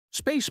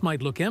Space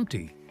might look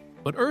empty,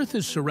 but Earth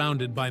is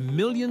surrounded by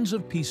millions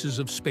of pieces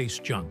of space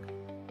junk.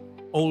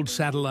 Old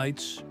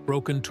satellites,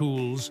 broken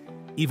tools,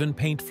 even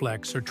paint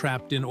flecks are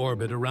trapped in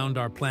orbit around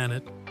our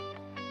planet.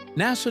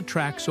 NASA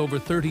tracks over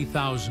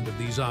 30,000 of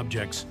these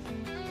objects,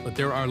 but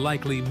there are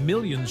likely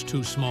millions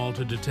too small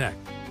to detect.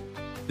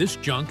 This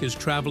junk is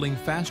traveling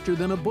faster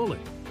than a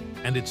bullet,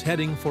 and it's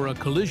heading for a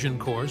collision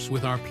course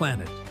with our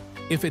planet.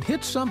 If it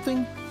hits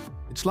something,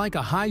 it's like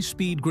a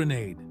high-speed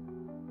grenade.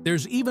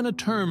 There's even a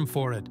term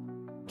for it: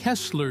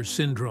 Kessler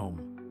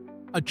syndrome,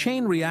 a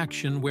chain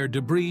reaction where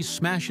debris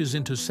smashes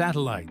into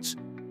satellites,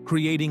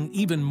 creating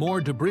even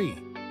more debris.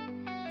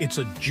 It's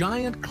a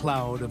giant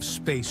cloud of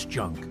space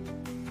junk.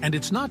 And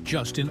it's not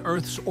just in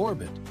Earth's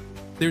orbit.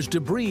 There's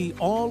debris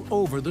all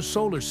over the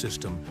solar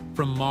system,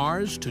 from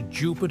Mars to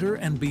Jupiter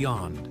and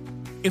beyond.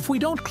 If we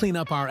don't clean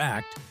up our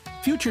act,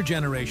 future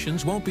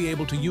generations won't be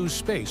able to use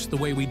space the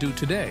way we do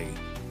today.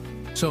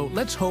 So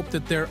let's hope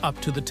that they're up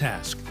to the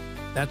task.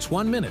 That's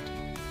 1 minute.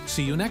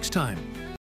 See you next time.